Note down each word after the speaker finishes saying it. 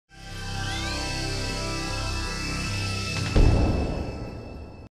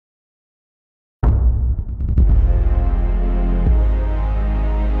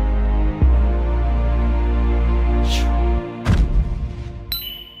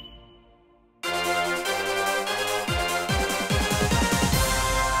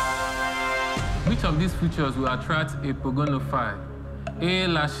Which of these features will attract a pogonophile? A.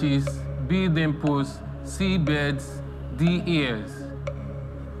 Lashes, B. Dimples, C. Beards, D. Ears.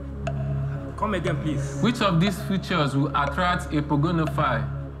 Come again, please. Which of these features will attract a pogonophile?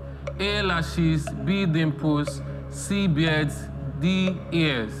 A. Lashes, B. Dimples, C. Beards, D.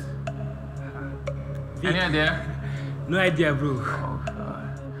 Ears. Any idea? No idea, bro. Oh,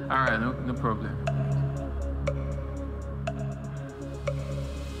 all right, no problem.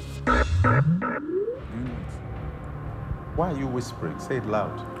 Why are you whispering? Say it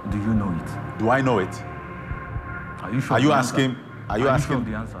loud. Do you know it? Do I know it? Are you sure? Are you asking? Are you asking? Sure of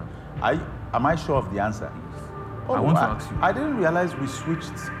the answer? Am I sure of the answer? Oh, I want to ask you. I didn't realize we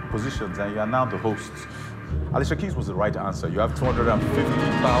switched positions and you are now the host. Alicia Keys was the right answer. You have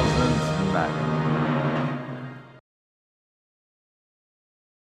 250,000 naira.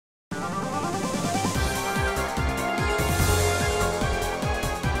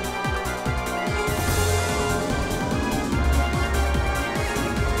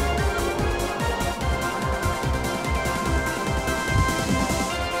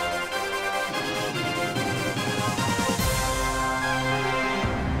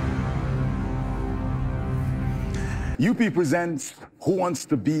 UP presents Who Wants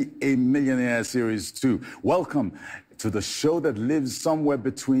to Be a Millionaire Series 2. Welcome to the show that lives somewhere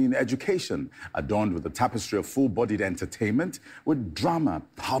between education, adorned with a tapestry of full-bodied entertainment, with drama,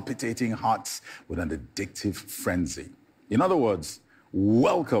 palpitating hearts, with an addictive frenzy. In other words,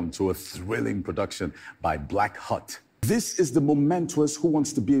 welcome to a thrilling production by Black Hut. This is the momentous Who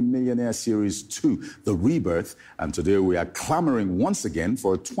Wants to Be a Millionaire Series 2, the Rebirth, and today we are clamoring once again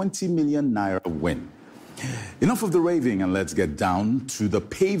for a 20 million naira win. Enough of the raving, and let's get down to the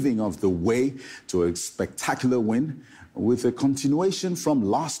paving of the way to a spectacular win with a continuation from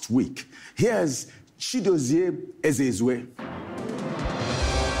last week. Here's Chidozie Ezezwe.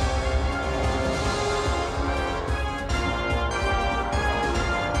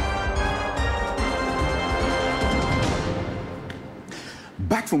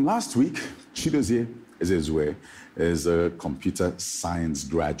 Back from last week, Chidozie Ezezwe is a computer science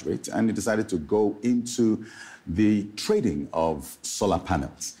graduate, and he decided to go into the trading of solar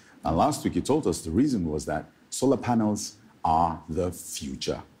panels. And last week he told us the reason was that solar panels are the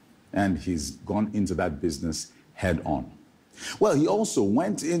future, and he's gone into that business head on. Well, he also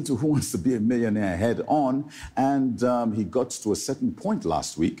went into Who Wants to Be a Millionaire head on, and he got to a certain point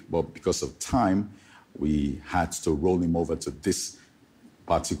last week, but because of time, we had to roll him over to this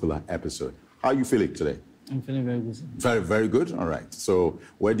particular episode. How are you feeling today? I'm feeling very good. Very, very good? All right. So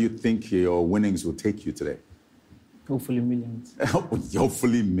where do you think your winnings will take you today? Hopefully millions.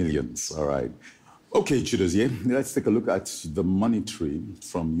 Hopefully millions. All right. Okay, Chidozie, let's take a look at the money tree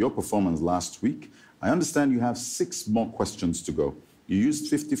from your performance last week. I understand you have 6 more questions to go. You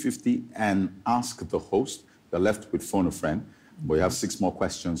used 50-50 and asked the host. You're left with phone a friend, but you have 6 more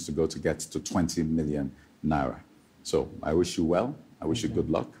questions to go to get to 20 million naira. So I wish you well. I wish you good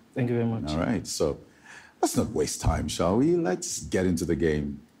luck. Thank you very much. All right. So let's not waste time, shall we? Let's get into the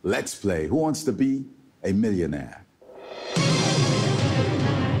game. Let's play Who Wants to Be a Millionaire?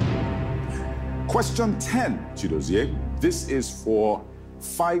 Question 10, Chidozie. This is for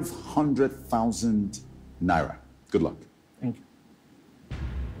 500,000 naira. Good luck. Thank you.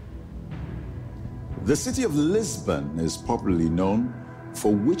 The city of Lisbon is popularly known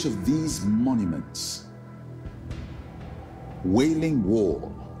for which of these monuments? Wailing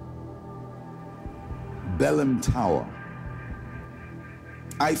Wall, Belém Tower,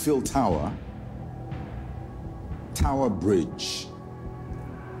 Eiffel Tower, Tower Bridge.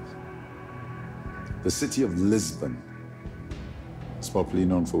 The city of Lisbon is popularly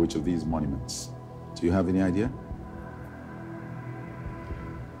known for which of these monuments? Do you have any idea?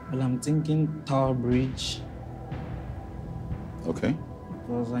 Well, I'm thinking Tower Bridge. Okay.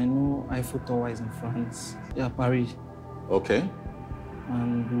 Because I know Eiffel Tower is in France. Yeah, Paris. Okay.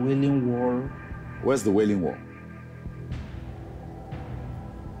 And the Wailing Wall. Where's the Wailing Wall?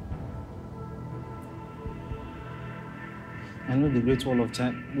 I know the Great Wall of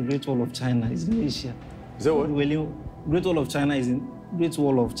China. The Great Wall of China is in Asia. Is that what? The Great Wall of China is in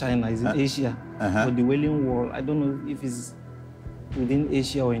Asia. But the Wailing Wall, I don't know if it's within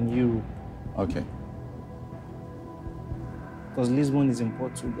Asia or in Europe. Okay. Because Lisbon is in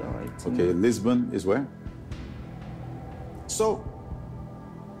Portugal, I think. Okay, Lisbon is where? So,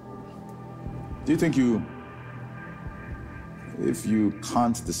 do you think if you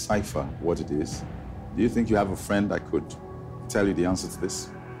can't decipher what it is, do you think you have a friend that could tell you the answer to this?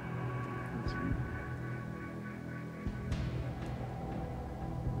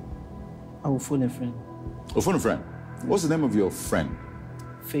 I will phone a friend. Oh, phone a friend. What's the name of your friend?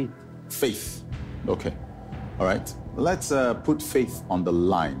 Faith. Faith. Okay. All right. Let's put Faith on the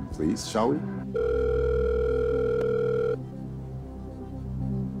line, please, shall we?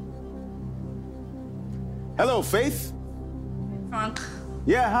 Hello, Faith. Frank.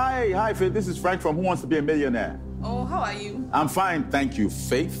 Yeah, hi. Hi, Faith. This is Frank from Who Wants to Be a Millionaire? Oh, how are you? I'm fine, thank you,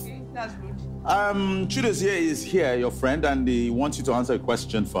 Faith. Okay, that's good. Chidozie is here, your friend, and he wants you to answer a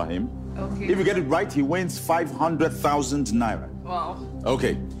question for him. Okay. If you get it right, he wins 500,000 naira. Wow.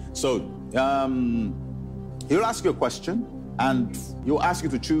 Okay, so he'll ask you a question, and he'll ask you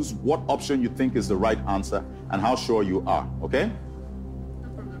to choose what option you think is the right answer and how sure you are, okay?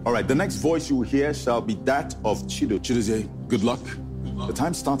 All right, the next voice you will hear shall be that of Chidozie, good luck. The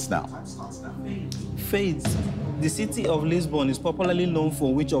time starts now. Faith, the city of Lisbon is popularly known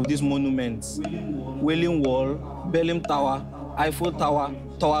for which of these monuments? Wailing Wall, Belém Tower, Eiffel Tower,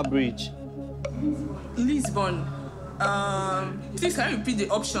 Tower Bridge. Lisbon. Please can you repeat the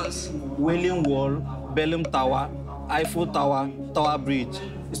options? Wailing Wall, Belém Tower, Eiffel Tower, Tower Bridge.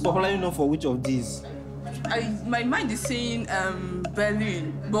 It's popularly known for which of these? My mind is saying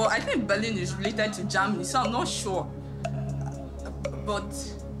Berlin, but I think Berlin is related to Germany, so I'm not sure. But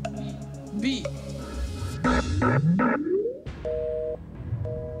B.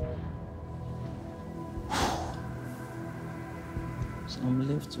 So I'm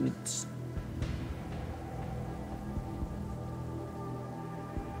left with...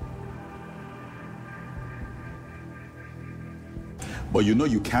 But you know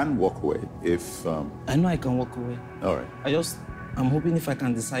you can walk away if... I know I can walk away. All right. I'm hoping if I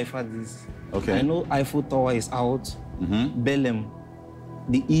can decipher this. Okay. I know Eiffel Tower is out. Belém,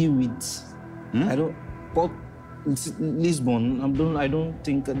 the E with... I don't... Port, Lisbon, I don't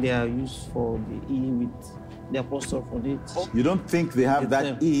think they are used for the E with the apostrophe on it. You don't think they have that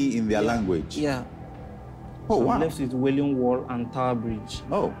them. E in their language? Yeah. Oh, So wow. I'm left with Wailing Wall and Tower Bridge.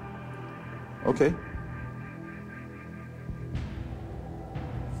 Oh, okay.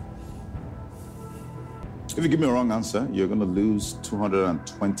 If you give me a wrong answer, you're going to lose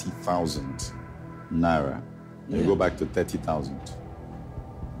 220,000 naira. You go back to 30,000.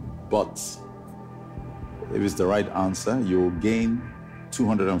 But if it's the right answer, you'll gain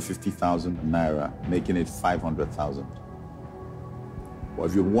 250,000 naira, making it 500,000. Or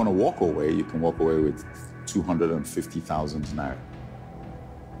if you want to walk away, you can walk away with 250,000 naira.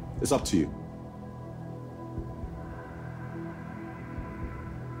 It's up to you.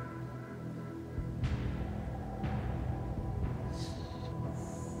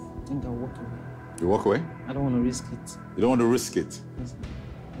 I think I'll walk away. You walk away? I don't want to risk it. You don't want to risk it? Yes.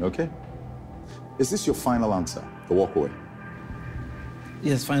 Okay. Is this your final answer, the walk away?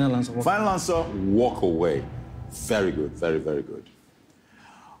 Yes, final answer. Final answer, walk away. Very good, very, very good.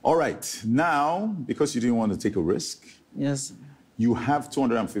 All right, now, because you didn't want to take a risk, Yes. you have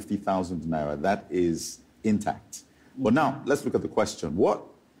 250,000 naira. That is intact. But now, let's look at the question. What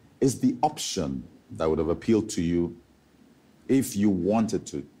is the option that would have appealed to you if you wanted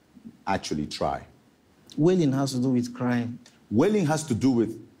to actually try? Wailing has to do with crime. Wailing has to do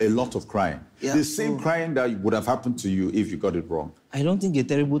with a lot of crying. Yeah, The same crying that would have happened to you if you got it wrong. I don't think a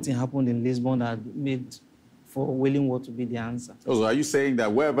terrible thing happened in Lisbon that made for Wailing Wall to be the answer. So are you saying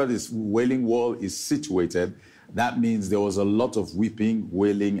that wherever this Wailing Wall is situated, that means there was a lot of weeping,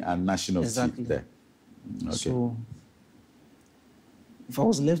 wailing, and gnashing of Exactly. teeth there? Okay. So if I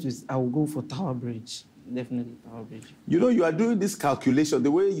was left with, I would go for Tower Bridge. Definitely Tower Bridge. You know, you are doing this calculation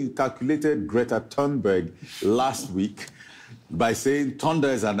the way you calculated Greta Thunberg last week by saying Thunder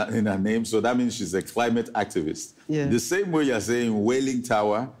is in her name, so that means she's a climate activist. Yeah. The same way you're saying Wailing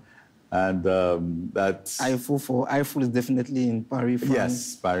Tower, and that... Eiffel is definitely in Paris, France.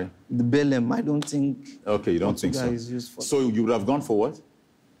 Yes, Paris. The Belém, I don't think... Okay, you don't think so. Portugal is used for So you would have gone for what?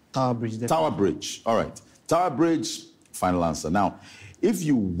 Tower Bridge, definitely. Tower Bridge. All right. Tower Bridge, final answer. Now, if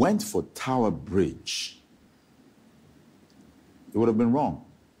you went for Tower Bridge, it would have been wrong.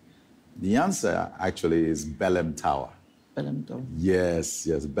 The answer actually is Belém Tower. Belém Tower. Yes,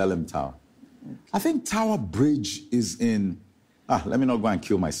 Belém Tower. Okay. I think Tower Bridge is in... let me not go and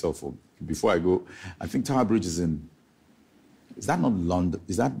kill myself before I go. I think Tower Bridge is in... Is that not London?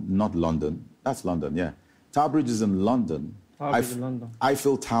 Is that not London? That's London, yeah. Tower Bridge is in London. Tower Bridge is London.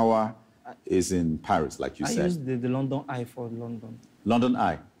 Eiffel Tower is in Paris, like you said. I used the London Eye for London. London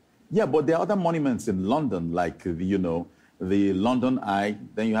Eye. Yeah, but there are other monuments in London, like, the London Eye.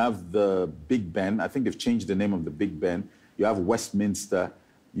 Then you have the Big Ben. I think they've changed the name of the Big Ben. You have Westminster,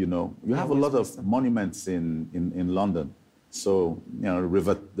 You have a lot of monuments in London. So, the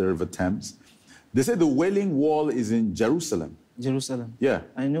River Thames. They say the Wailing Wall is in Jerusalem. Jerusalem. Yeah.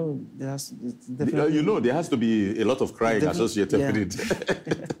 I know it's definitely... there has to be a lot of crying associated with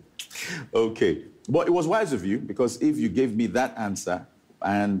it. Okay. But it was wise of you, because if you gave me that answer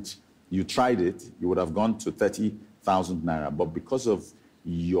and you tried it, you would have gone to 30,000 naira. But because of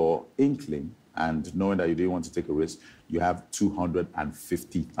your inkling and knowing that you didn't want to take a risk, you have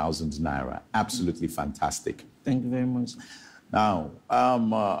 250,000 naira. Absolutely fantastic. Thank you very much. Now, how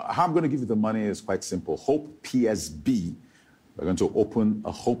I'm going to give you the money is quite simple. Hope PSB. We're going to open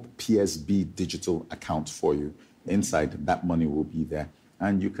a Hope PSB digital account for you. Inside, that money will be there.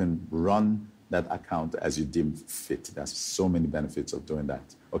 And you can run that account as you deem fit. There's so many benefits of doing that.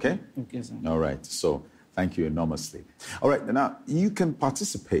 Okay? Okay, sir. All right. So thank you enormously. All right. Now, you can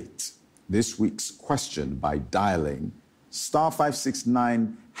participate this week's question by dialing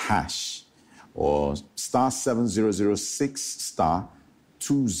 *569# or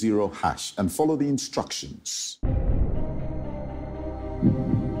 *7006*20# and follow the instructions.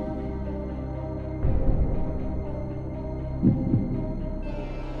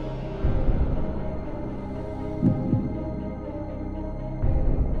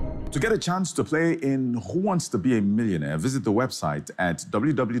 To get a chance to play in Who Wants to Be a Millionaire, visit the website at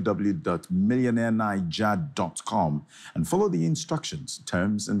www.millionairenaija.com and follow the instructions.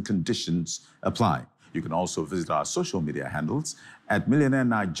 Terms and conditions apply. You can also visit our social media handles at Millionaire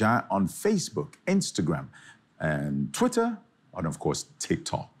Naija on Facebook, Instagram, and Twitter, and of course,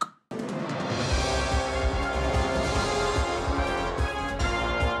 TikTok.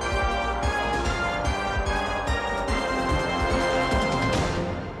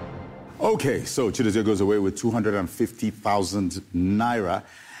 Okay, so Chidozie goes away with 250,000 naira,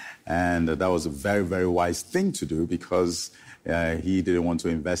 and that was a very, very wise thing to do because he didn't want to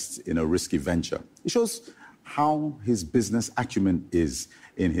invest in a risky venture. It shows how his business acumen is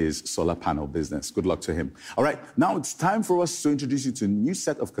in his solar panel business. Good luck to him. All right, now it's time for us to introduce you to a new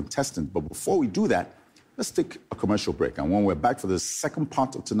set of contestants, but before we do that, let's take a commercial break. And when we're back for the second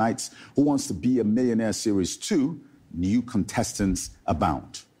part of tonight's Who Wants to Be a Millionaire Series 2, new contestants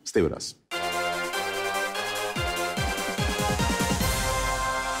abound. Stay with us.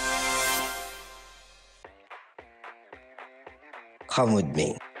 Come with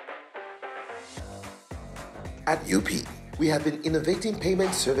me. At UP, we have been innovating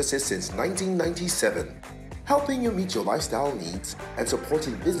payment services since 1997, helping you meet your lifestyle needs and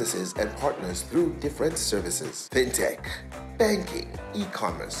supporting businesses and partners through different services. Fintech, banking,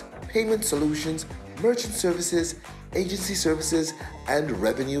 e-commerce, payment solutions, merchant services, agency services, and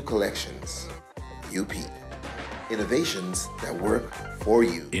revenue collections. UP. Innovations that work for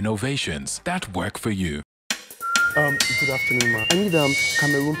you. Innovations that work for you. Good afternoon, ma. I need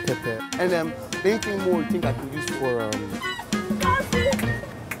Cameroon pepper. And anything more you think I could use for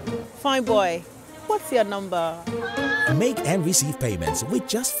Fine boy. What's your number? Make and receive payments with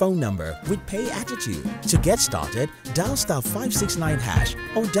just phone number with Pay Attitude. To get started, dial *569#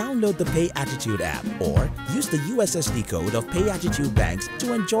 or download the Pay Attitude app, or use the USSD code of Pay Attitude banks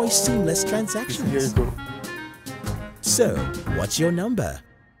to enjoy seamless transactions. Here you go. So, what's your number?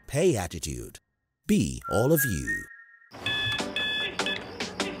 Pay Attitude. Be all of you.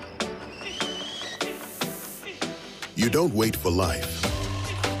 You don't wait for life.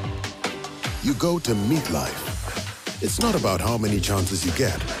 You go to meet life. It's not about how many chances you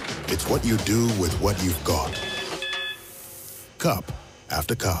get. It's what you do with what you've got. Cup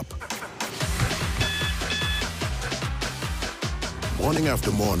after cup. Morning after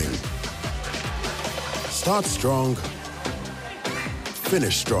morning. Start strong.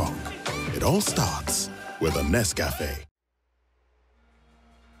 Finish strong. It all starts with a Nescafe.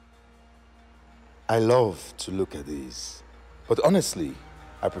 I love to look at these, but honestly,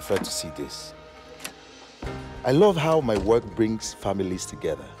 I prefer to see this. I love how my work brings families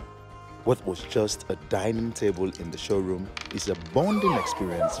together. What was just a dining table in the showroom is a bonding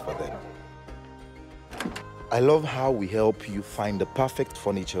experience for them. I love how we help you find the perfect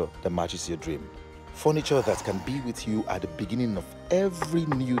furniture that matches your dream. Furniture that can be with you at the beginning of every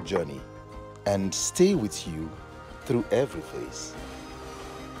new journey and stay with you through every phase.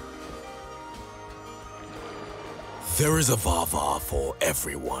 There is a Vava for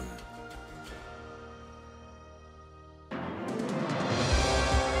everyone.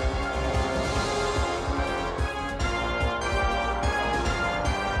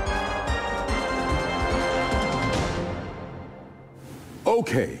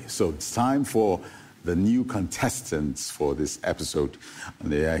 Okay, so it's time for the new contestants for this episode.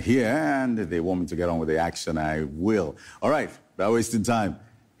 They are here and they want me to get on with the action. I will. All right, without wasting time,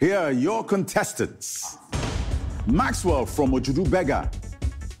 here are your contestants. Maxwell from Ojudu Bega.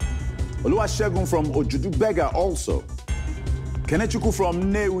 Oluwasegun from Ojudu Bega also. Kenechukwu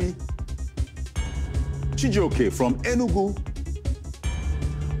from Newi. Chijokie from Enugu.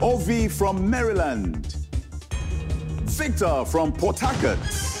 Ovi from Maryland. Victor from Port Harcourt.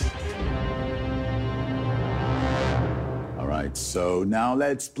 All right, so now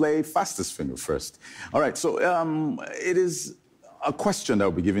let's play fastest finger first. All right, so it is a question that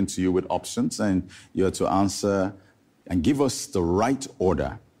will be given to you with options, and you have to answer and give us the right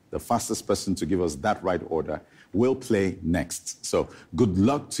order. The fastest person to give us that right order will play next. So good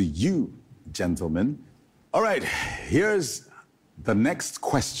luck to you, gentlemen. All right, here's the next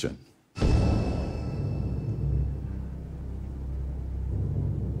question.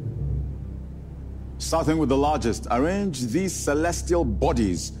 Starting with the largest, arrange these celestial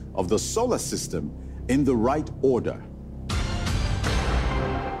bodies of the solar system in the right order.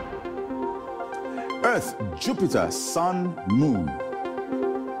 Earth, Jupiter, Sun, Moon.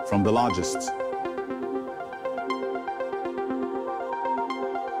 From the largest.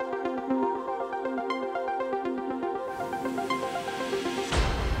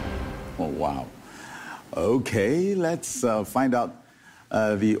 Oh, wow. Okay, let's find out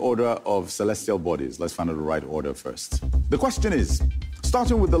the order of celestial bodies. Let's find out the right order first. The question is,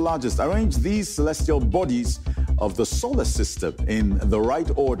 starting with the largest, arrange these celestial bodies of the solar system in the right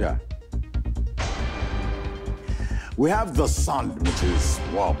order. We have the Sun, which is,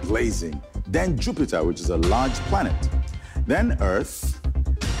 wow, blazing. Then Jupiter, which is a large planet. Then Earth,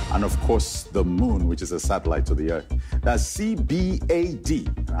 and of course, the Moon, which is a satellite to the Earth. That's C-B-A-D.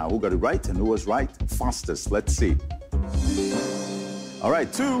 Now, who got it right and who was right fastest? Let's see. All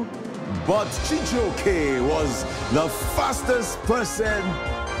right, 2. But Chijokie was the fastest person,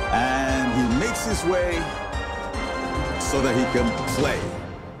 and he makes his way so that he can play.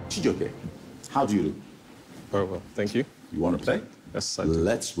 Chijokie, how do you do? Very well, thank you. You want to play? Yes, I do.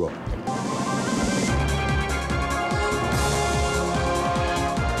 Let's roll.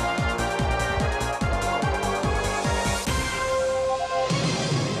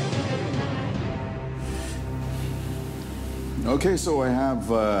 Okay, so I have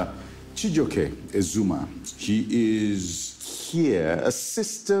Chijokie Ezuma. He is here, a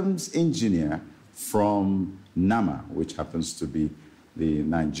systems engineer from NAMA, which happens to be the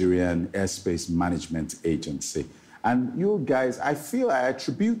Nigerian Airspace Management Agency. And you guys, I feel I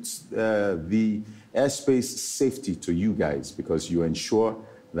attribute the airspace safety to you guys because you ensure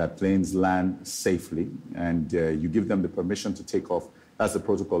that planes land safely and you give them the permission to take off. That's the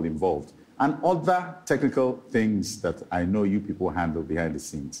protocol involved. And other technical things that I know you people handle behind the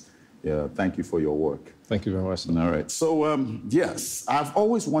scenes. Yeah, thank you for your work. Thank you very much. All right. So, yes, I've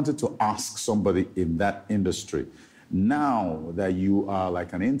always wanted to ask somebody in that industry. Now that you are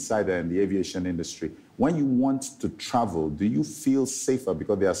like an insider in the aviation industry, when you want to travel, do you feel safer?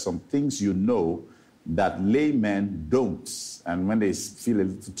 Because there are some things you know that laymen don't. And when they feel a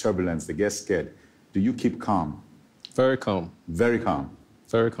little turbulence, they get scared. Do you keep calm? Very calm. Very calm?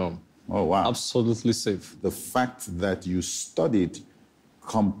 Very calm. Oh, wow. Absolutely safe. The fact that you studied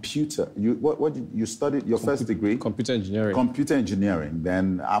computer, what did you studied, your first degree? Computer engineering. Computer engineering.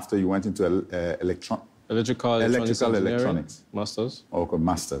 Then after you went into Electrical electronics. Masters. Okay,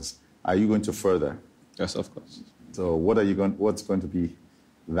 masters. Are you going to further? Yes, of course. So what's going to be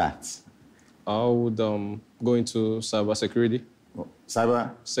that? I would go into cyber security. Oh,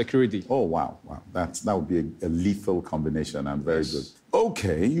 cyber? Security. Oh, wow. That would be a lethal combination and very good.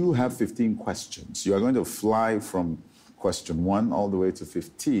 Okay, you have 15 questions. You are going to fly from question 1 all the way to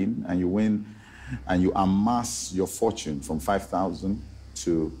 15, and you win, and you amass your fortune from 5,000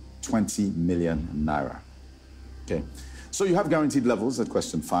 to 20 million naira. Okay, so you have guaranteed levels at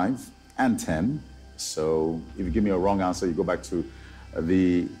question 5 and 10. So if you give me a wrong answer, you go back to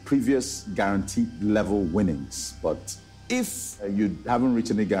the previous guaranteed level winnings. But if you haven't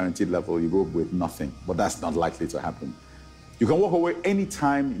reached any guaranteed level, you go with nothing. But that's not likely to happen. You can walk away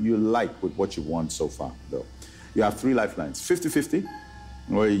anytime you like with what you've won so far, though. You have 3 lifelines, 50-50,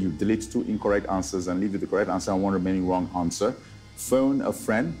 where you delete 2 incorrect answers and leave with the correct answer and 1 remaining wrong answer. Phone a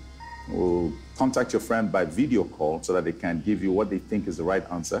friend, or contact your friend by video call so that they can give you what they think is the right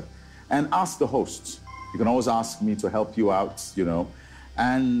answer. And ask the host. You can always ask me to help you out, you know.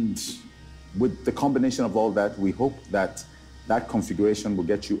 And with the combination of all that, we hope that that configuration will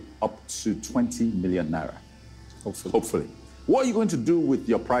get you up to 20 million naira. Hopefully. What are you going to do with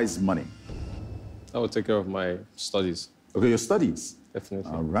your prize money? I will take care of my studies. Okay, your studies?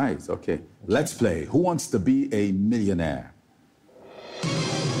 Definitely. All right, okay. Let's play. Who wants to be a millionaire?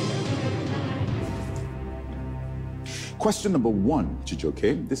 Question number 1,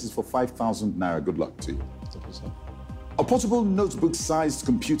 Chijokie. This is for 5,000 naira. Good luck to you. A portable notebook-sized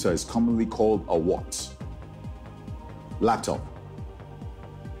computer is commonly called a what? Laptop.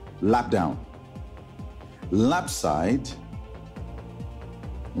 Lap down. Lap side.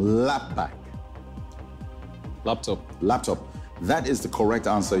 Lapback. Laptop. Laptop. That is the correct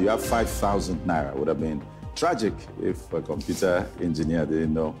answer. You have 5,000 naira. Would have been tragic if a computer engineer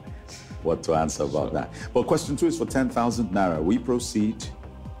didn't know what to answer about that. But question 2 is for 10,000 naira. We proceed.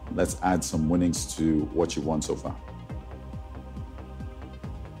 Let's add some winnings to what you won so far.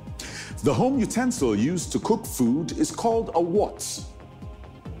 The home utensil used to cook food is called a what?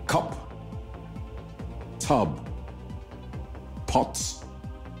 Cup, tub, pot,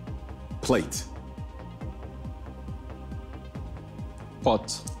 plate.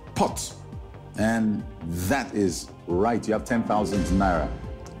 Pot. Pot. And that is right. You have 10,000 naira.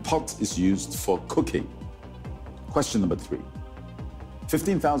 Pot is used for cooking. Question number 3.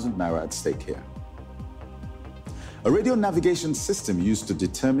 15,000 naira at stake here. A radio navigation system used to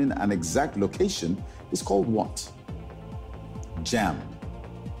determine an exact location is called what? JAM,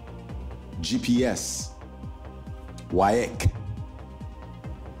 GPS, WAEC,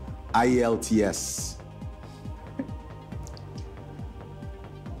 IELTS.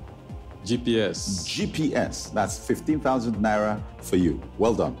 GPS. GPS. That's 15,000 naira for you.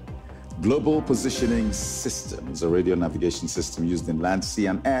 Well done. Global Positioning System is a radio navigation system used in land, sea,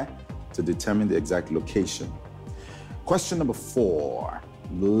 and air to determine the exact location. Question number 4.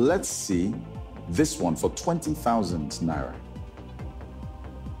 Let's see this one for 20,000 naira.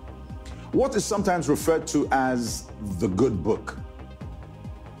 What is sometimes referred to as the good book?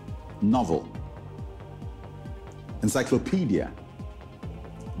 Novel, encyclopedia,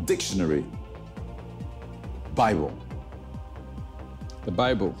 dictionary, Bible. The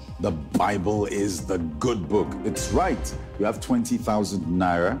Bible. The Bible is the good book. It's right. You have 20,000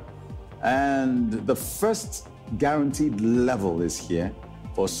 naira. And the first guaranteed level is here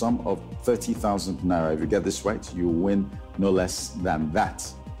for a sum of 30,000 naira. If you get this right, you win no less than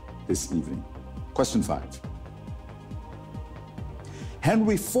that this evening. Question 5.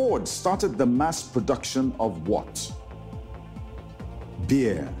 Henry Ford started the mass production of what?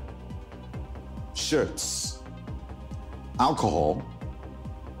 Beer, shirts, alcohol,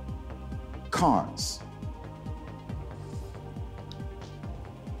 cars.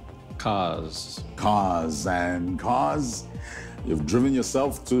 Cars. Cars and cars. You've driven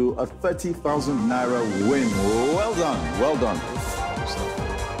yourself to a 30,000 naira win. Well done, well done.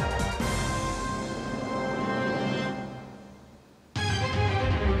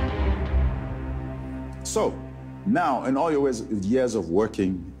 So, now in all your years of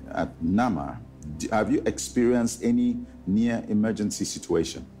working at NAMA, have you experienced any near emergency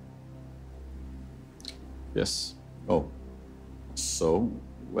situation? Yes. Oh, so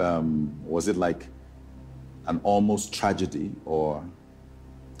was it like an almost tragedy or?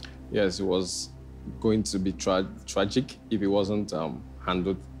 Yes, it was going to be tragic if it wasn't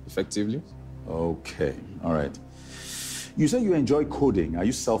handled effectively. Okay, all right. You say you enjoy coding. Are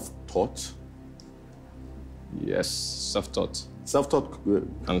you self-taught? Yes, self-taught. Self-taught?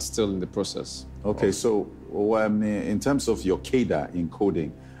 And still in the process. Okay, so in terms of your cadre in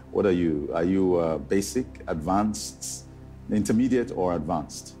coding, what are you? Are you basic, advanced, intermediate, or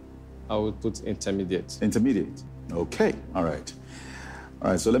advanced? I would put intermediate. Intermediate. Okay, all right.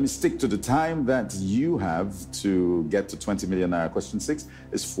 All right, so let me stick to the time that you have to get to 20 million naira. Question 6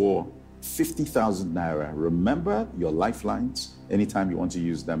 is for 50,000 naira. Remember your lifelines. Anytime you want to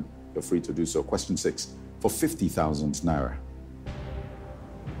use them, you're free to do so. Question 6 for 50,000 naira.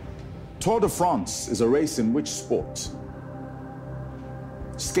 Tour de France is a race in which sport?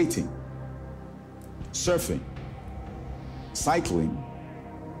 Skating, surfing, cycling,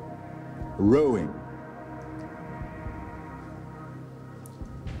 rowing.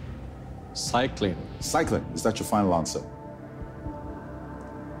 Cycling. Cycling. Is that your final answer?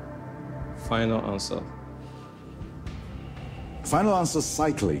 Final answer. Final answer,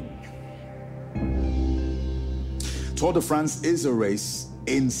 cycling. Tour de France is a race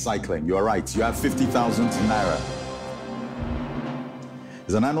in cycling. You are right. You have 50,000 naira.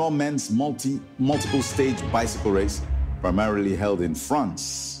 It's an annual men's multiple stage bicycle race, primarily held in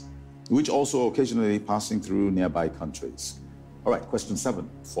France, which also occasionally passing through nearby countries. All right, question 7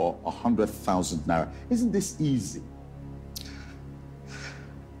 for 100,000 naira. Isn't this easy?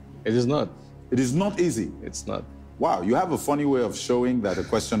 It is not. It is not easy. It's not. Wow, you have a funny way of showing that a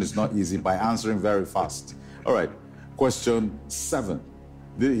question is not easy by answering very fast. All right, question 7.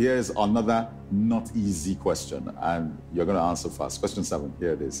 Here's another not easy question, and you're going to answer fast. Question 7,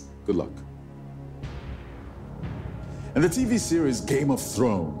 here it is. Good luck. In the TV series Game of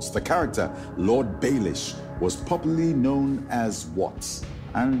Thrones, the character Lord Baelish was popularly known as what?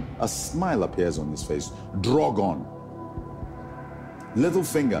 And a smile appears on his face. Drogon,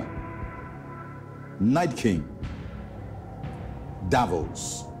 Littlefinger, Night King,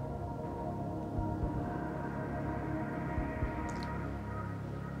 Davos?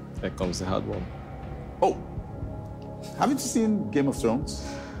 Here comes the hard one. Oh, haven't you seen Game of Thrones?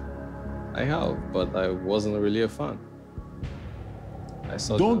 I have, but I wasn't really a fan. I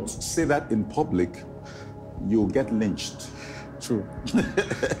saw. Don't say that in public. You'll get lynched. True.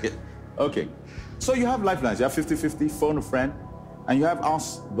 Okay. So you have lifelines. You have 50-50, phone a friend, and you have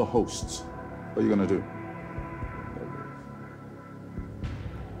Ask the Host. What are you going to do?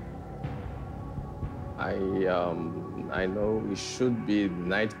 I know it should be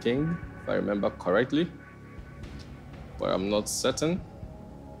Night King, if I remember correctly, but I'm not certain.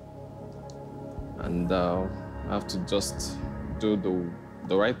 And I have to just do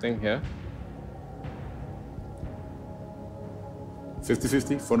the right thing here.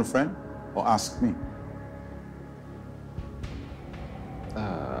 50-50, phone a friend, or ask me?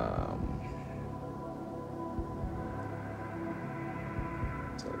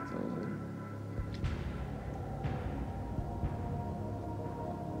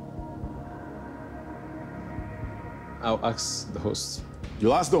 I'll ask the host.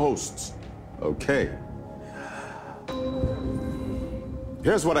 You'll ask the host. Okay.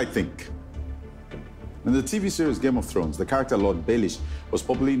 Here's what I think. In the TV series Game of Thrones, the character Lord Baelish was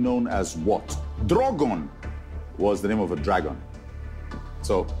popularly known as what? Drogon was the name of a dragon.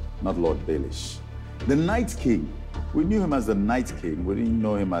 So, not Lord Baelish. The Night King, we knew him as the Night King. We didn't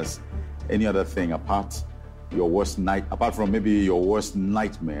know him as any other thing apart from maybe your worst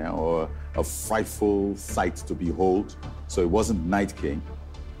nightmare or a frightful sight to behold. So it wasn't Night King.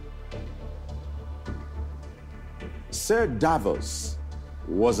 Sir Davos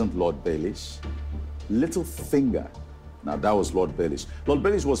wasn't Lord Baelish. Littlefinger, now that was Lord Baelish. Lord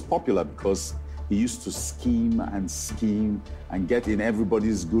Baelish was popular because he used to scheme and get in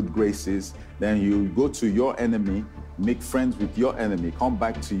everybody's good graces. Then you go to your enemy, make friends with your enemy, come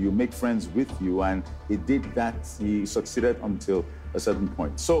back to you, make friends with you, and he did that. He succeeded until a certain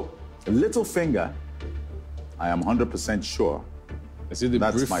point. So Littlefinger, I am 100% sure. Is it the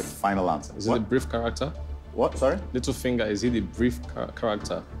That's brief, my final answer. Is it the brief character? What? Sorry? Littlefinger, is he the brief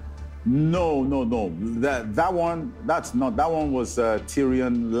character? No. That one was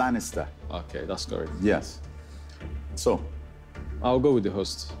Tyrion Lannister. Okay, that's correct. Yes. So, I'll go with the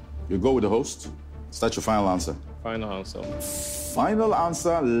host. You go with the host? Is that your final answer? Final answer. Final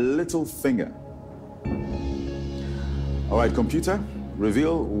answer, Littlefinger. All right, computer,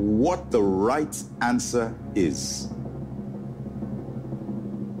 reveal what the right answer is.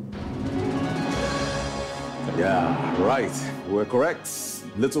 Yeah, right. We're correct.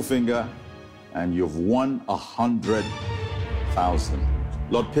 Littlefinger, and you've won 100,000.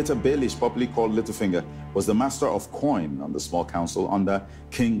 Lord Peter Baelish, popularly called Littlefinger, was the master of coin on the small council under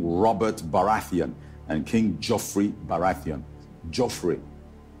King Robert Baratheon and King Joffrey Baratheon. Joffrey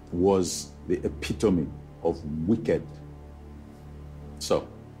was the epitome of wicked. So,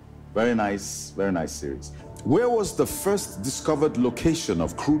 very nice series. Where was the first discovered location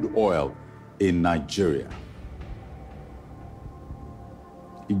of crude oil in Nigeria?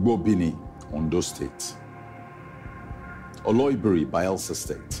 Igbobini, Ondo State. Oloibiri, Bayelsa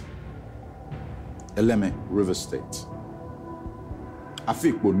State. Eleme, River State.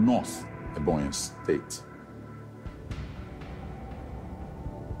 Afikpo, North, Ebonyi State.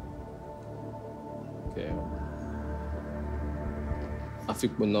 Okay.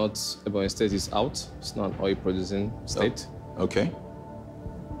 Afikpo North, Ebonyi State is out. It's not an oil-producing state. Oh, okay.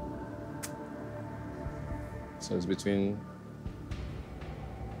 So it's between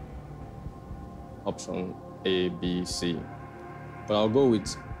option A, B, C. But I'll go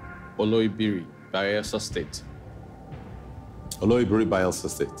with Oloibiri, Bayelsa State. Oloibiri, Bayelsa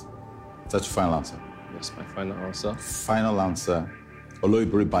State. That's your final answer? Yes, my final answer. Final answer,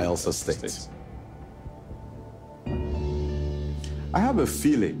 Oloibiri, Bayelsa State. I have a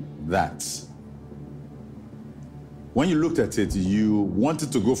feeling that when you looked at it, you wanted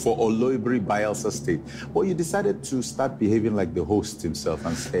to go for Oloibiri, Bayelsa State, but you decided to start behaving like the host himself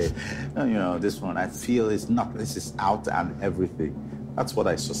and say, no, this one, I feel this is out and everything. That's what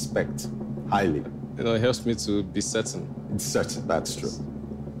I suspect, highly. It helps me to be certain. It's certain, that's true.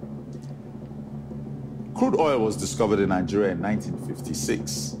 Crude oil was discovered in Nigeria in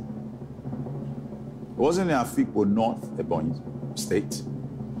 1956. It wasn't in Afikpo North, Ebonyi State.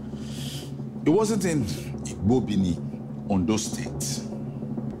 It wasn't in Igbobini, Ondo State.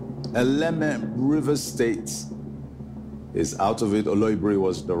 Eleme River State is out of it. Oloibiri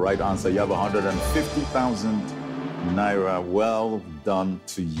was the right answer. You have 150,000 naira. Well done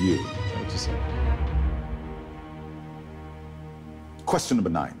to you. Thank you, sir. Question number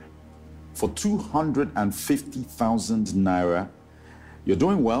 9. For 250,000 naira, You're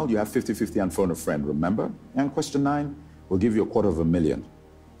doing well. You have 50-50 and phone a friend, remember? And question 9 will give you $250,000.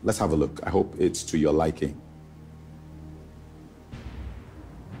 Let's have a look. I hope it's to your liking.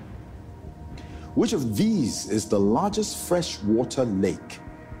 Which of these is the largest freshwater lake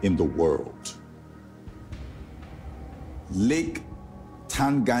in the world? Lake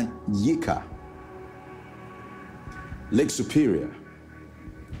Tanganyika, Lake Superior,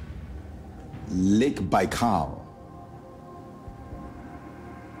 Lake Baikal,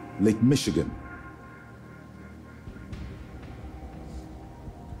 Lake Michigan.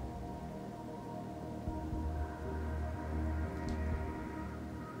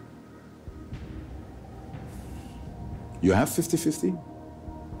 You have 50-50,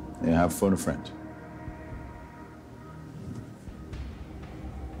 and you have phone a friend.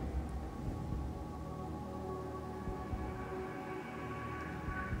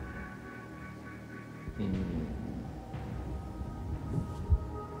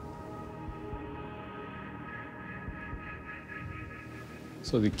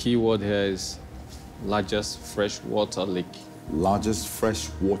 So the key word here is largest freshwater lake. Largest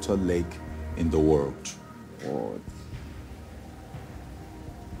freshwater lake in the world. World.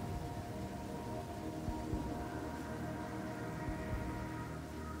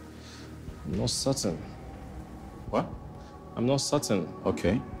 I'm not certain. What? I'm not certain.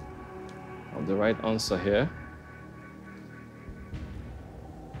 Okay. Of the right answer here.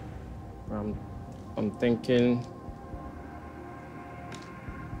 I'm thinking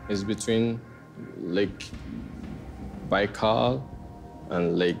it's between Lake Baikal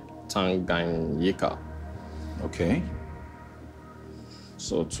and Lake Tanganyika. Okay.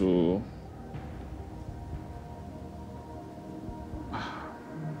 So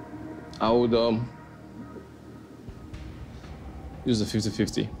I would use the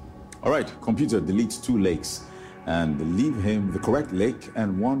 50-50. All right, computer, delete 2 lakes and leave him the correct lake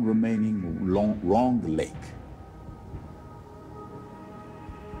and 1 remaining wrong lake.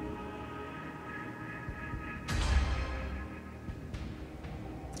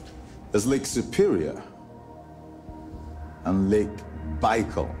 There's Lake Superior and Lake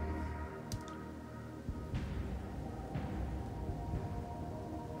Baikal.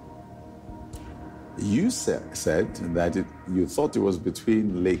 You said that you thought it was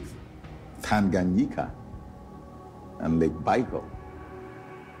between Lake Tanganyika and Lake Baikal.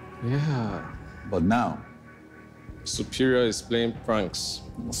 Yeah. But now? Superior is playing pranks.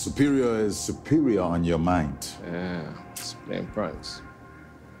 Superior is superior on your mind. Yeah, it's playing pranks.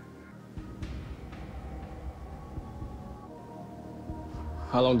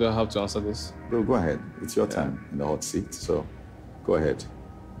 How long do I have to answer this? Bro, go ahead. It's your time in the hot seat, so go ahead.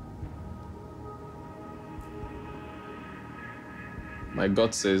 My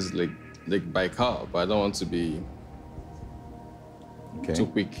gut says Lake Baikal, but I don't want to be too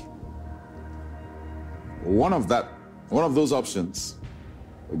quick. One of those options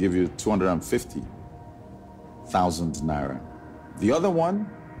will give you 250,000 naira. The other one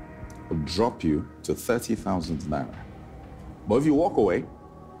will drop you to 30,000 naira. But if you walk away,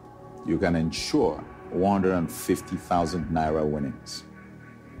 you can ensure 150,000 naira winnings.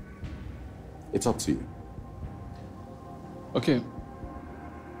 It's up to you. Okay.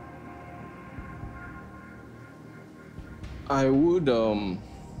 I would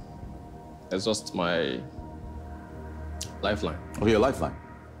exhaust my lifeline. Okay, your lifeline.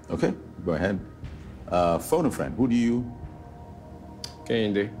 Okay, go ahead. Phone a friend. Who do you?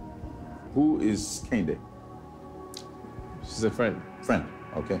 Kehinde. Who is Kehinde? She's a friend. Friend,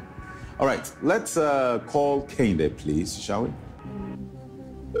 okay. All right, let's call Kehinde, please, shall we?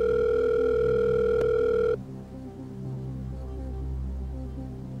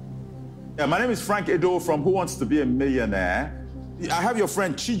 Yeah, my name is Frank Edo from Who Wants to Be a Millionaire. I have your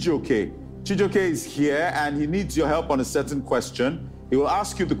friend Chijokie. Chijokie is here and he needs your help on a certain question. He will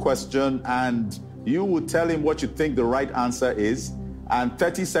ask you the question and you will tell him what you think the right answer is. And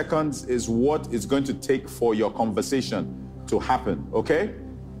 30 seconds is what it's going to take for your conversation to happen, okay?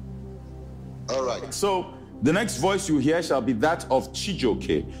 All right. So the next voice you hear shall be that of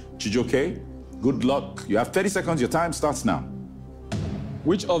Chijokie. Chijokie, good luck. You have 30 seconds. Your time starts now.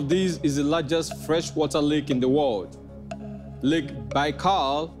 Which of these is the largest freshwater lake in the world? Lake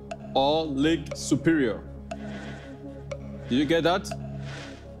Baikal or Lake Superior? Did you get that?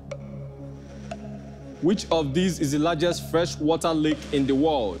 Which of these is the largest freshwater lake in the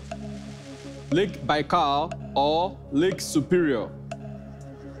world? Lake Baikal or Lake Superior?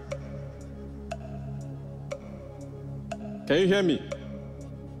 Can you hear me?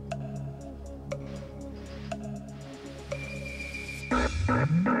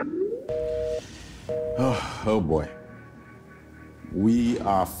 Oh boy. we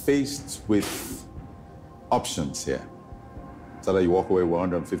are faced with options here. So that you walk away with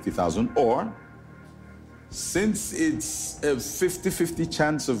 150,000, or since it's a 50-50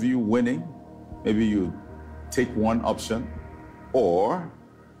 chance of you winning, maybe you take one option, but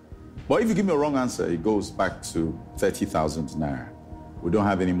if you give me a wrong answer, it goes back to 30,000 naira. We don't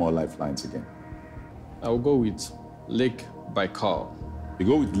have any more lifelines again. I will go with Lake Baikal. You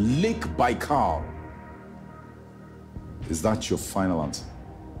go with Lake Baikal. Is that your final answer?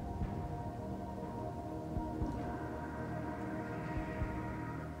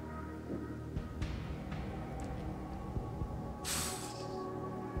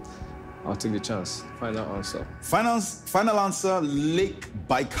 I'll take the chance. Final answer. Final answer, Lake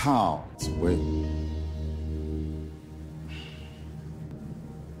Baikal. Wait.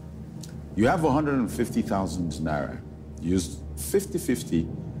 You have 150,000 naira. You used 50-50.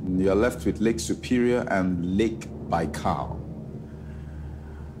 You're left with Lake Superior and Lake Baikal.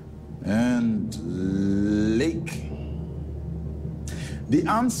 And the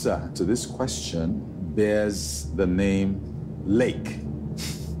answer to this question bears the name Lake.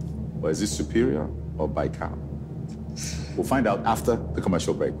 Or is it Superior or Baikal? We'll find out after the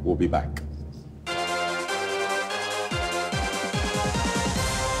commercial break. We'll be back.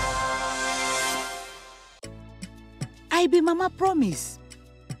 I be Mama Promise.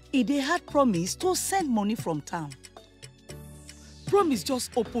 They had promise to send money from town. Promise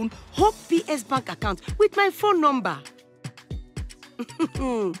just open Hope PS Bank account with my phone number.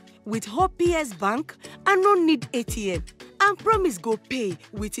 With Hope PS Bank, I no need ATM. And Promise go pay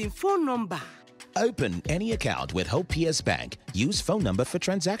with him phone number. Open any account with Hope PS Bank. Use phone number for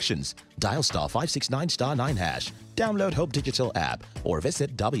transactions. Dial *569*9#. Download Hope Digital app or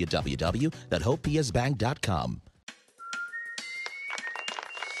visit www.hopepsbank.com.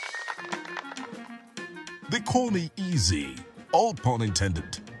 They call me easy, all pun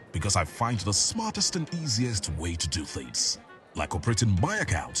intended, because I find the smartest and easiest way to do things. Like operating my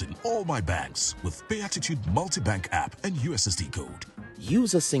accounts in all my banks with PayAttitude multi-bank app and USSD code.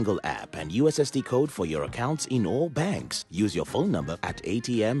 Use a single app and USSD code for your accounts in all banks. Use your phone number at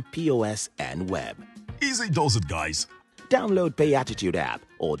ATM, POS, and web. Easy does it, guys. Download PayAttitude app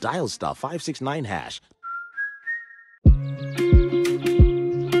or dial *569#.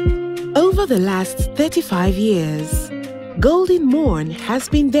 Over the last 35 years, Golden Morn has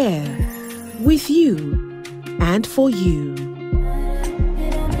been there with you and for you.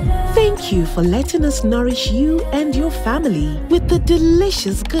 Thank you for letting us nourish you and your family with the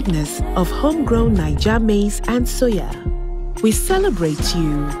delicious goodness of homegrown Naija maize and soya. We celebrate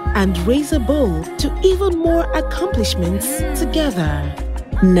you and raise a bowl to even more accomplishments together.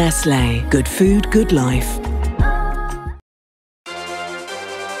 Nestle, good food, good life.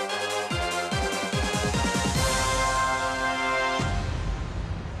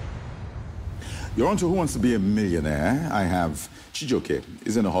 You're on to Who Wants to Be a Millionaire. I have Chijokie.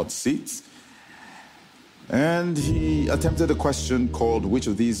 He's in a hot seat. And he attempted a question called, which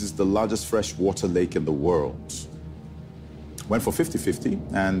of these is the largest freshwater lake in the world? Went for 50-50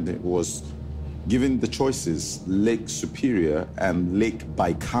 and was given the choices, Lake Superior and Lake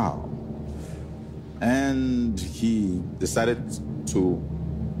Baikal. And he decided to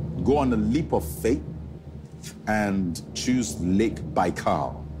go on a leap of faith and choose Lake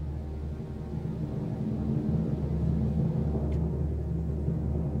Baikal.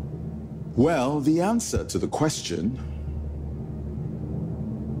 Well, the answer to the question,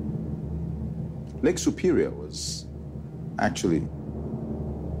 Lake Superior, was actually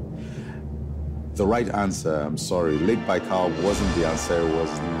the right answer. I'm sorry, Lake Baikal wasn't the answer, it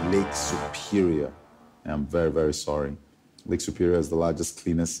was Lake Superior. I'm very, very sorry. Lake Superior is the largest,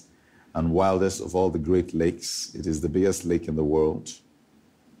 cleanest, and wildest of all the Great Lakes. It is the biggest lake in the world.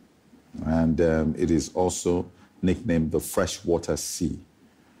 And it is also nicknamed the Freshwater Sea.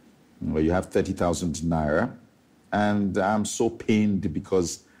 Where you have 30,000 naira. And I'm so pained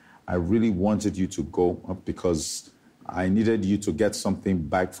because I really wanted you to go up because I needed you to get something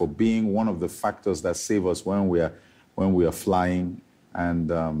back for being one of the factors that save us when we are flying.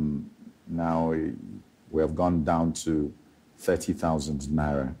 And now we have gone down to 30,000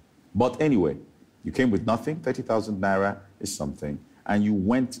 naira. But anyway, you came with nothing. 30,000 naira is something. And you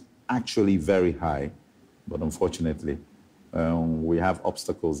went actually very high, but unfortunately, we have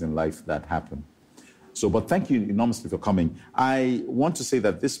obstacles in life that happen. So, but thank you enormously for coming. I want to say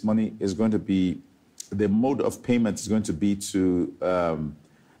that this money is going to be, the mode of payment is going to be to,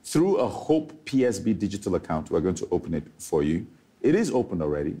 through a Hope PSB digital account. We're going to open it for you. It is open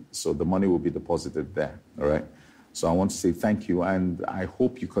already, so the money will be deposited there, all right? So I want to say thank you, and I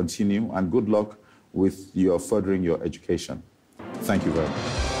hope you continue, and good luck with your furthering your education. Thank you very much.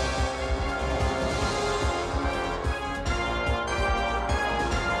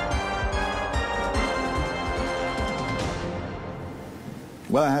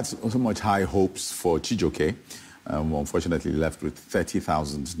 Well, I had so much high hopes for Chijokie. Unfortunately, left with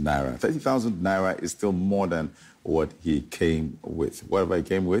 30,000 naira. 30,000 naira is still more than what he came with. Whatever he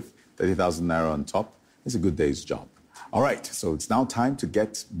came with, 30,000 naira on top, is a good day's job. All right, so it's now time to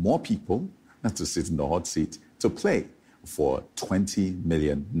get more people to sit in the hot seat to play for 20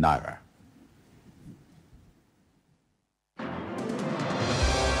 million naira.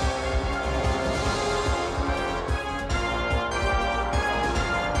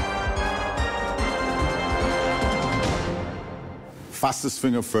 Fastest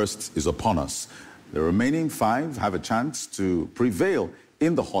finger first is upon us. The remaining 5 have a chance to prevail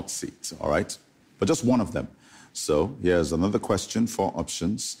in the hot seat, all right? But just one of them. So here's another question for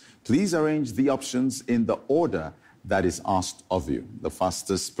options. Please arrange the options in the order that is asked of you. The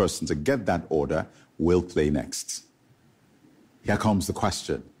fastest person to get that order will play next. Here comes the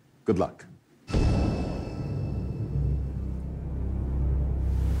question. Good luck.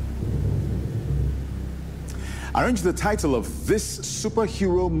 Arrange the title of this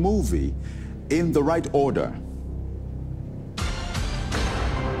superhero movie in the right order.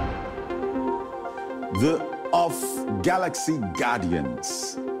 The Off-Galaxy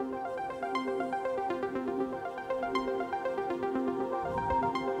Guardians.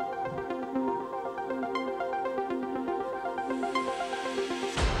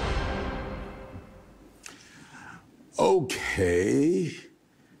 Okay.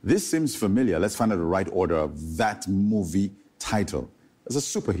 This seems familiar. Let's find out the right order of that movie title. It's a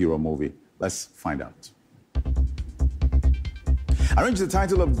superhero movie. Let's find out. Arrange the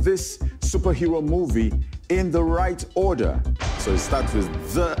title of this superhero movie in the right order. So it starts with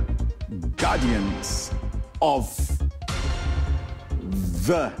The Guardians of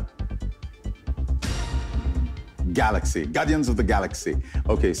the Galaxy. Guardians of the Galaxy.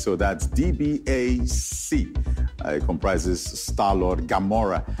 Okay, so that's DBAC. It comprises Star-Lord,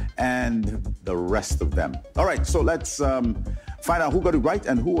 Gamora, and the rest of them. All right, so let's find out who got it right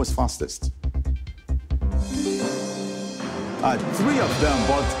and who was fastest. 3 of them,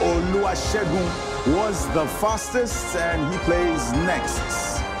 but Oluwasegun was the fastest, and he plays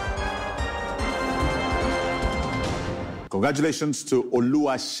next. Congratulations to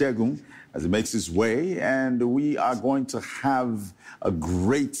Oluwasegun as he makes his way, and we are going to have a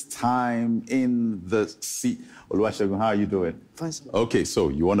great time in the seat. Oluwasegun, how are you doing? Fine, sir. Okay, so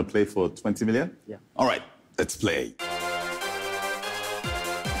you want to play for 20 million? Yeah. All right, let's play.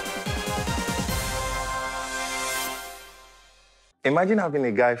 Imagine having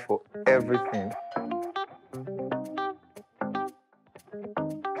a guy for everything.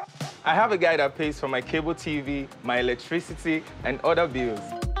 I have a guy that pays for my cable TV, my electricity, and other bills.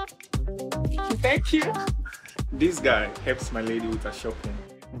 Thank you. This guy helps my lady with her shopping.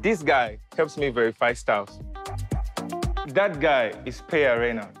 This guy helps me verify styles. That guy is Pay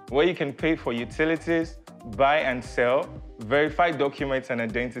Arena, where you can pay for utilities, buy and sell, verify documents and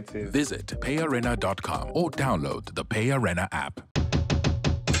identities. Visit payarena.com or download the Pay Arena app.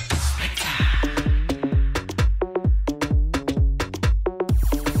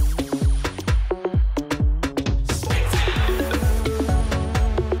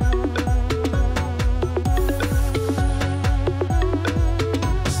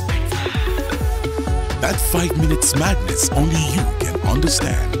 That 5 minutes madness only you can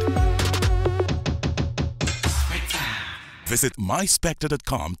understand. Visit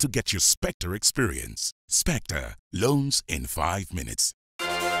myspectre.com to get your Spectre experience. Spectre, loans in 5 minutes.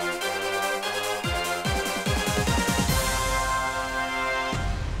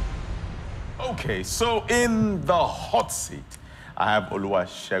 Okay, so in the hot seat, I have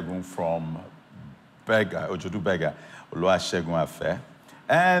Oluwasegun from Ojodu Bega, Oluwasegun Affair.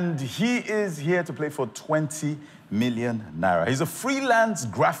 And he is here to play for 20 million naira. He's a freelance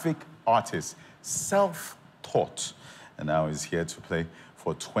graphic artist, self-taught. And now he's here to play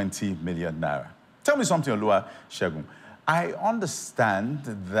for 20 million naira. Tell me something, Oluwasegun. I understand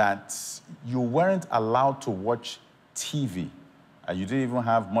that you weren't allowed to watch TV, and you didn't even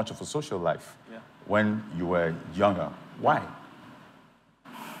have much of a social life when you were younger. Why?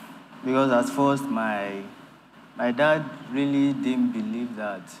 Because at first, my dad really didn't believe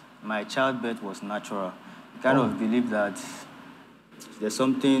that my childbirth was natural. He kind of believed that there's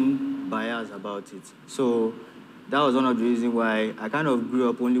something biased about it. So that was one of the reasons why I kind of grew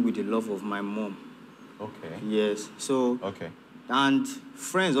up only with the love of my mom. Okay. Yes. So. Okay. And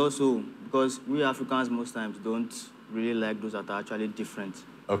friends also, because we Africans most times don't really like those that are actually different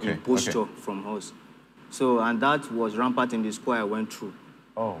in posture from us. So, and that was rampant in the school I went through.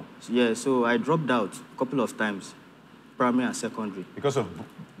 Oh. Yeah, so I dropped out a couple of times, primary and secondary. Because of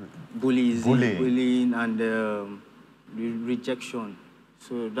bullying and rejection.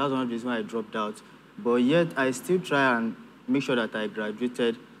 So that's one of the reasons why I dropped out. But yet, I still try and make sure that I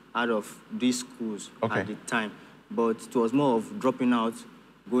graduated out of these schools at the time. But it was more of dropping out,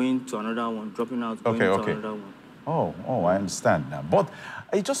 going to another one, dropping out, going to another one. Oh, I understand now. But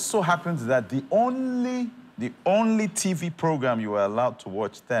it just so happens that the only TV program you were allowed to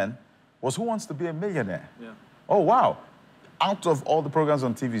watch then was Who Wants to Be a Millionaire? Yeah. Oh, wow. Out of all the programs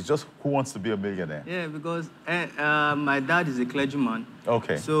on TV, it's just Who Wants to Be a Millionaire? Yeah, because my dad is a clergyman.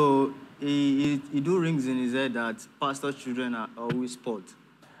 Okay. So he do rings in his head that pastor's children are always sport,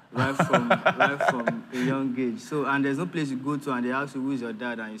 right from a young age. So, and there's no place you go to and they ask you, who is your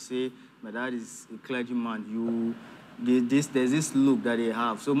dad? And you say, my dad is a clergyman. There's this look that they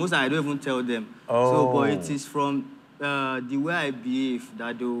have. So most of the time, I don't even tell them. Oh. So, but it is from the way I behave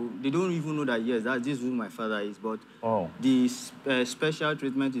that they don't even know that, yes, this is who my father is. But the special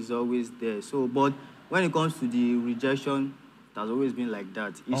treatment is always there. So, but when it comes to the rejection, it has always been like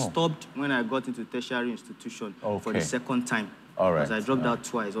that. It stopped when I got into tertiary institution for the second time. All right. Because I dropped out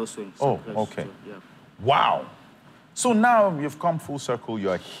twice also in okay. So, yeah. Wow. So now you've come full circle.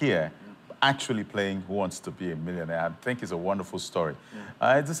 You're here actually playing Who Wants to Be a Millionaire. I think it's a wonderful story.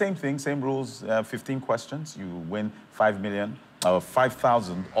 Yeah. It's the same thing, same rules, 15 questions. You win 5 million,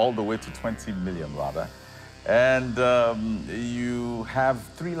 5,000, all the way to 20 million, rather. And you have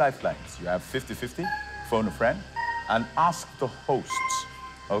 3 lifelines. You have 50-50, phone a friend, and ask the hosts.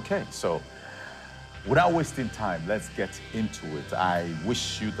 Okay, so without wasting time, let's get into it. I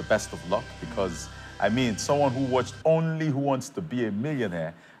wish you the best of luck because, I mean, someone who watched only Who Wants to Be a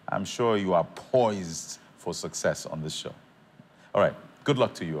Millionaire, I'm sure you are poised for success on this show. All right, good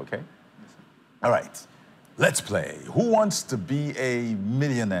luck to you, okay? Yes, all right, let's play Who Wants to Be a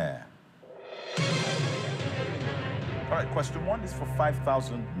Millionaire? All right, question 1 is for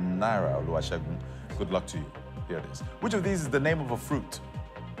 5,000 Naira, Oluwasegun. Good luck to you. Here it is. Which of these is the name of a fruit?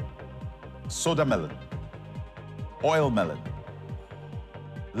 Soda melon, oil melon,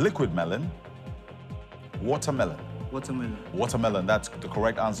 liquid melon, watermelon. Watermelon. Watermelon, that's the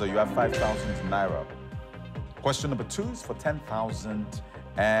correct answer. You have 5,000 Naira. Question number 2 is for 10,000,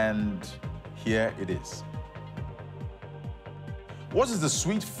 and here it is. What is the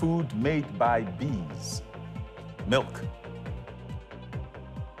sweet food made by bees? Milk,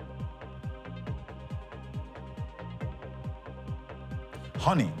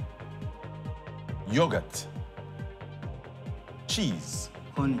 honey, yogurt, cheese.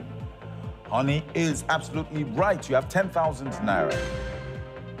 Honey. Honey is absolutely right. You have 10,000 Naira.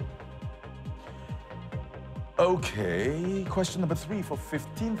 Okay, question number 3 for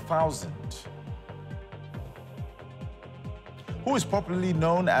 15,000. Who is popularly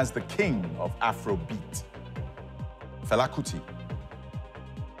known as the king of Afrobeat? Fela Kuti,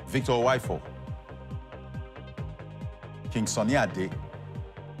 Victor Owaifo, King Sunny Ade,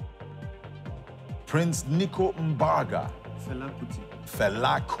 Prince Nico Mbarga. Fela Kuti.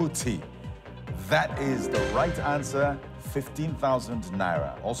 Fela Kuti. That is the right answer, 15,000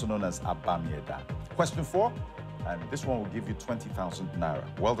 Naira, also known as Abamieda. Question 4, and this one will give you 20,000 Naira.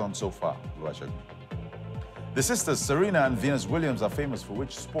 Well done so far, Oluwasegun. The sisters Serena and Venus Williams are famous for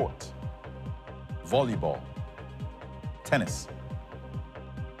which sport? Volleyball, tennis,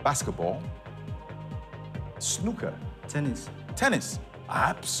 basketball, snooker. Tennis. Tennis.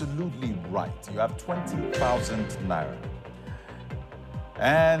 Absolutely right. You have 20,000 Naira.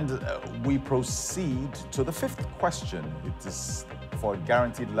 And we proceed to the 5th question. It is for a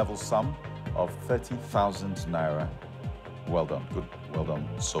guaranteed level sum of 30,000 Naira. Well done. Good. Well done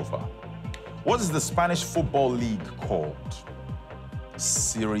so far. What is the Spanish football league called?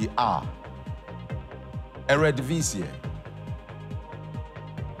 Serie A, Eredivisie,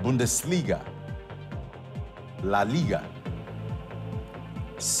 Bundesliga, La Liga.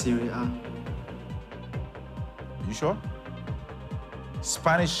 Serie A. You sure?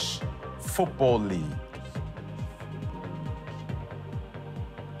 Spanish Football League.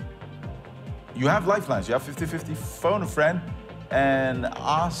 You have lifelines. You have 50-50. Phone a friend and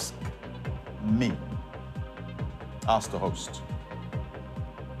ask me. Ask the host.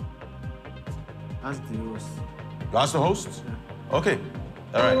 Ask the host. You ask the host? Yeah. Okay.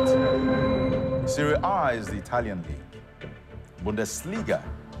 All right. Serie A is the Italian league. Bundesliga,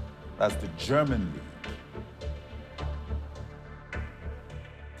 that's the German league.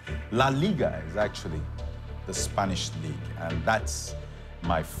 La Liga is actually the Spanish league, and that's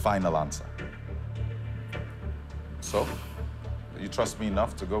my final answer. So, you trust me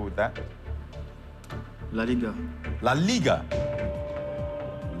enough to go with that? La Liga. La Liga.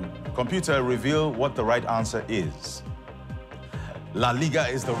 Computer, reveal what the right answer is. La Liga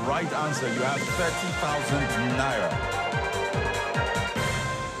is the right answer. You have 30,000 naira.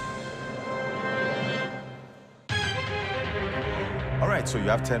 All right, so you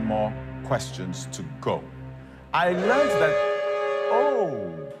have 10 more questions to go. I learned that,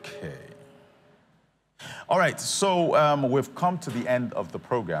 okay. All right, so we've come to the end of the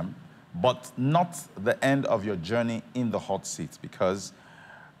program, but not the end of your journey in the hot seat, because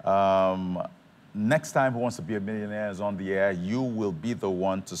next time Who Wants to Be a Millionaire is on the air, you will be the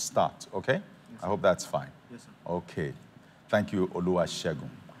one to start, okay? Yes, I hope that's fine. Yes, sir. Okay. Thank you, Oluwasegun.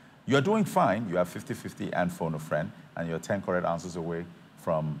 You're doing fine. You have 50-50 and phone a friend, and you're 10 correct answers away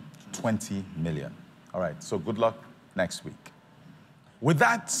from 20 million. All right, so good luck next week. With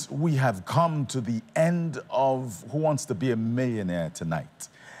that, we have come to the end of Who Wants to Be a Millionaire tonight.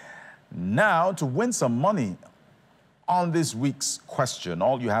 Now, to win some money on this week's question,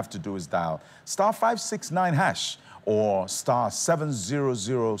 all you have to do is dial *569# or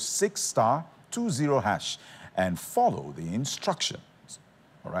 *7006*20# and follow the instructions.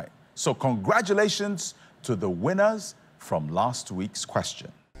 All right. So congratulations to the winners from last week's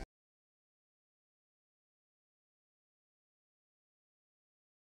question.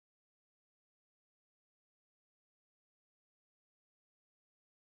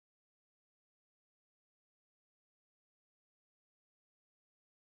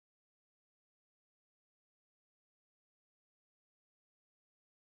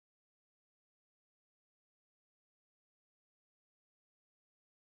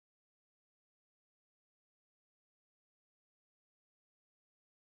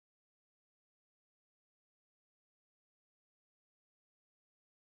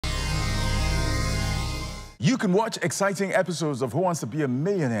 You can watch exciting episodes of Who Wants to Be a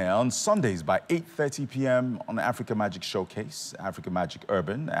Millionaire on Sundays by 8:30 p.m. on Africa Magic Showcase, Africa Magic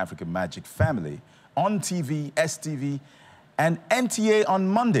Urban, Africa Magic Family, on TV, STV, and NTA on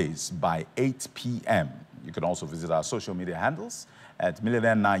Mondays by 8 p.m. You can also visit our social media handles at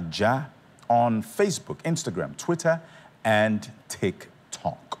Millionaire Naija on Facebook, Instagram, Twitter, and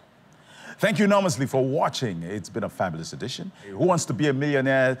TikTok. Thank you enormously for watching. It's been a fabulous edition. Who Wants to Be a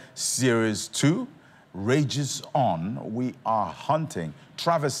Millionaire Series 2 rages on. We are hunting,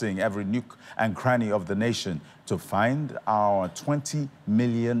 traversing every nook and cranny of the nation to find our 20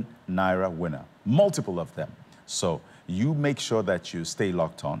 million naira winner, multiple of them. So you make sure that you stay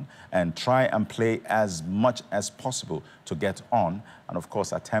locked on and try and play as much as possible to get on, and of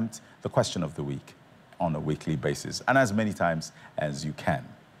course attempt the question of the week on a weekly basis and as many times as you can.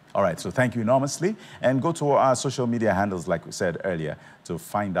 All right, so thank you enormously, and go to our social media handles, like we said earlier, to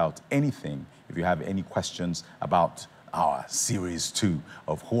find out anything. If you have any questions about our Series 2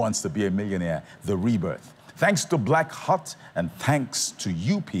 of Who Wants to Be a Millionaire, The Rebirth. Thanks to Black Hut, and thanks to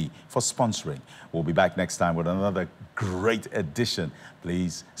UP for sponsoring. We'll be back next time with another great edition.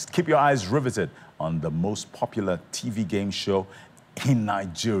 Please keep your eyes riveted on the most popular TV game show in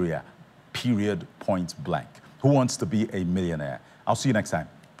Nigeria, period, point blank. Who Wants to Be a Millionaire? I'll see you next time.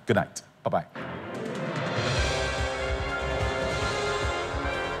 Good night. Bye-bye.